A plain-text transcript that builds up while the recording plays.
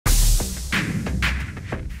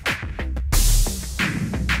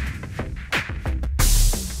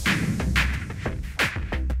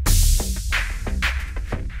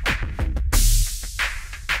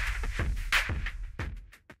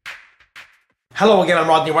Hello again, I'm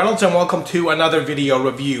Rodney Reynolds and welcome to another video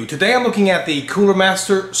review. Today I'm looking at the Cooler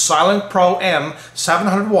Master Silent Pro M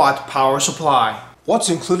 700 watt power supply. What's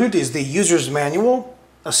included is the user's manual,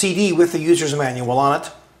 a CD with the user's manual on it,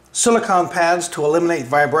 silicone pads to eliminate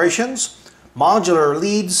vibrations, modular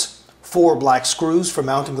leads, 4 black screws for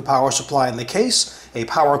mounting the power supply in the case, a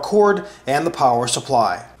power cord, and the power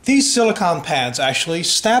supply. These silicone pads actually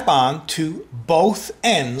snap on to both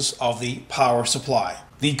ends of the power supply.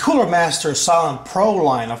 The Cooler Master Silent Pro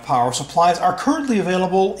line of power supplies are currently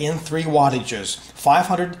available in 3 wattages,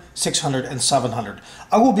 500, 600, and 700.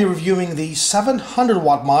 I will be reviewing the 700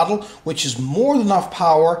 watt model, which is more than enough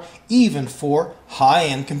power even for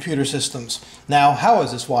high-end computer systems. Now, how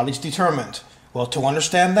is this wattage determined? Well, to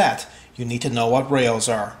understand that, you need to know what rails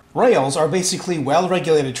are. Rails are basically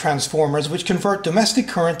well-regulated transformers which convert domestic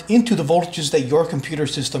current into the voltages that your computer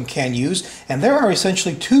system can use, and there are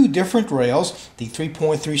essentially 2 different rails, the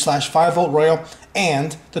 3.3/5 volt rail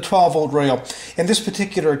and the 12 volt rail. In this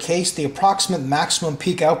particular case, the approximate maximum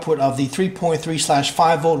peak output of the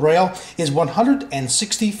 3.3/5 volt rail is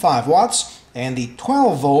 165 watts, and the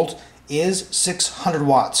 12 volt is 600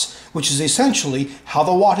 watts, which is essentially how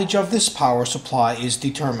the wattage of this power supply is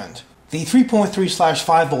determined. The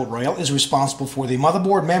 3.3/5 volt rail is responsible for the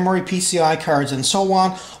motherboard, memory, PCI cards, and so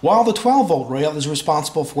on, while the 12 volt rail is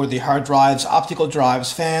responsible for the hard drives, optical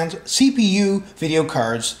drives, fans, CPU, video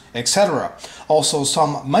cards, etc. Also,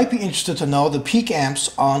 some might be interested to know the peak amps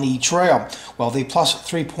on each rail. Well, the plus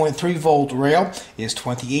 3.3 volt rail is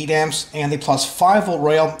 28 amps, and the plus 5 volt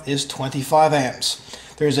rail is 25 amps.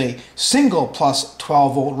 There's a single plus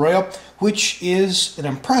 12 volt rail, which is an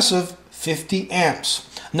impressive 50 amps.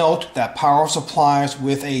 Note that power supplies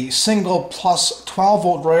with a single plus 12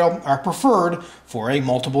 volt rail are preferred for a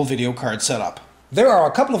multiple video card setup. There are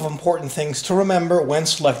a couple of important things to remember when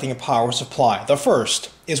selecting a power supply. The first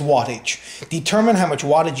is wattage. Determine how much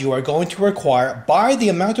wattage you are going to require by the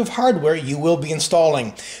amount of hardware you will be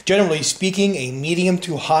installing. Generally speaking, a medium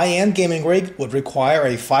to high-end gaming rig would require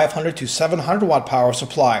a 500 to 700 watt power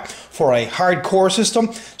supply. For a hardcore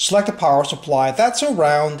system, select a power supply that's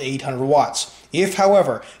around 800 watts. If,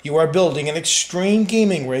 however, you are building an extreme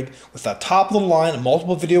gaming rig with a top-of-the-line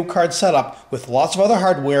multiple video card setup with lots of other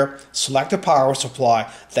hardware, select a power supply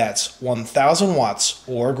that's 1000 watts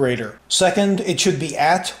or greater. Second, it should be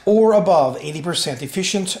at or above 80%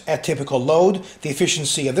 efficient at typical load. The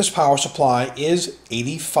efficiency of this power supply is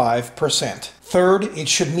 85%. Third, it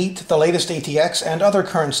should meet the latest ATX and other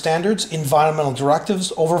current standards, environmental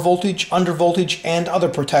directives, overvoltage, undervoltage, and other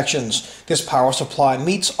protections. This power supply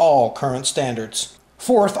meets all current standards.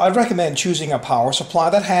 Fourth, I'd recommend choosing a power supply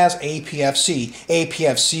that has APFC.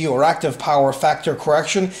 APFC, or Active Power Factor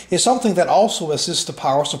Correction, is something that also assists the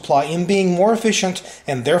power supply in being more efficient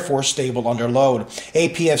and therefore stable under load.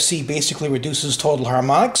 APFC basically reduces total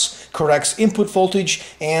harmonics, corrects input voltage,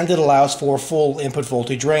 and it allows for full input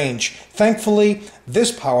voltage range. Thankfully, this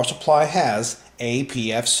power supply has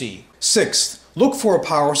APFC. Sixth, look for a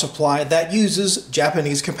power supply that uses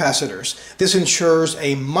Japanese capacitors. This ensures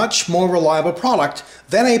a much more reliable product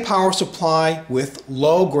than a power supply with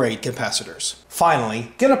low-grade capacitors.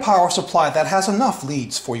 Finally, get a power supply that has enough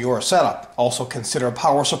leads for your setup. Also consider a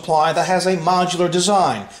power supply that has a modular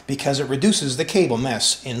design because it reduces the cable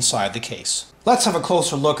mess inside the case. Let's have a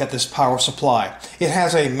closer look at this power supply. It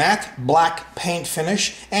has a matte black paint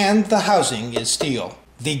finish and the housing is steel.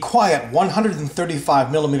 The quiet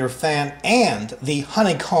 135mm fan and the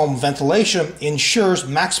honeycomb ventilation ensures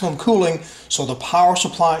maximum cooling, so the power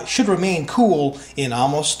supply should remain cool in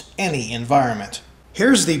almost any environment.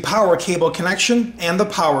 Here's the power cable connection and the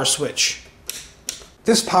power switch.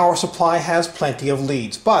 This power supply has plenty of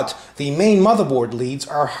leads, but the main motherboard leads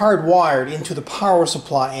are hardwired into the power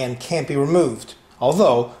supply and can't be removed,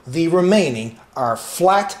 although the remaining are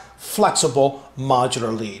flat, flexible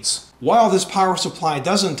modular leads. While this power supply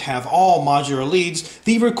doesn't have all modular leads,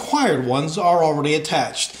 the required ones are already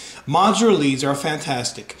attached. Modular leads are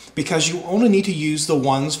fantastic because you only need to use the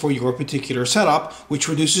ones for your particular setup, which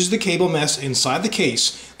reduces the cable mess inside the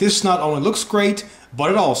case. This not only looks great, but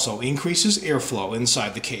it also increases airflow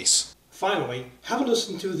inside the case. Finally, have a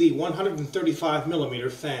listen to the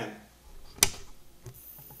 135mm fan.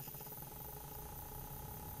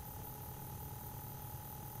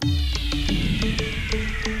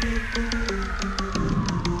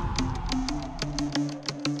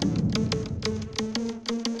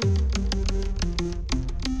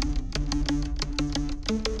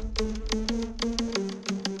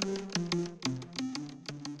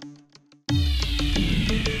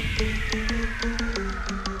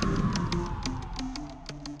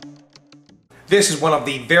 This is one of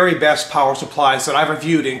the very best power supplies that I've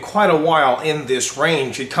reviewed in quite a while in this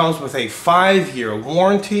range. It comes with a 5-year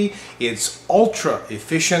warranty. It's ultra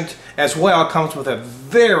efficient. As well, it comes with a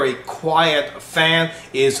very quiet fan,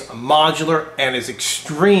 is modular, and is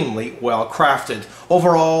extremely well crafted.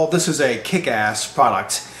 Overall, this is a kick-ass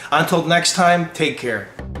product. Until next time, take care.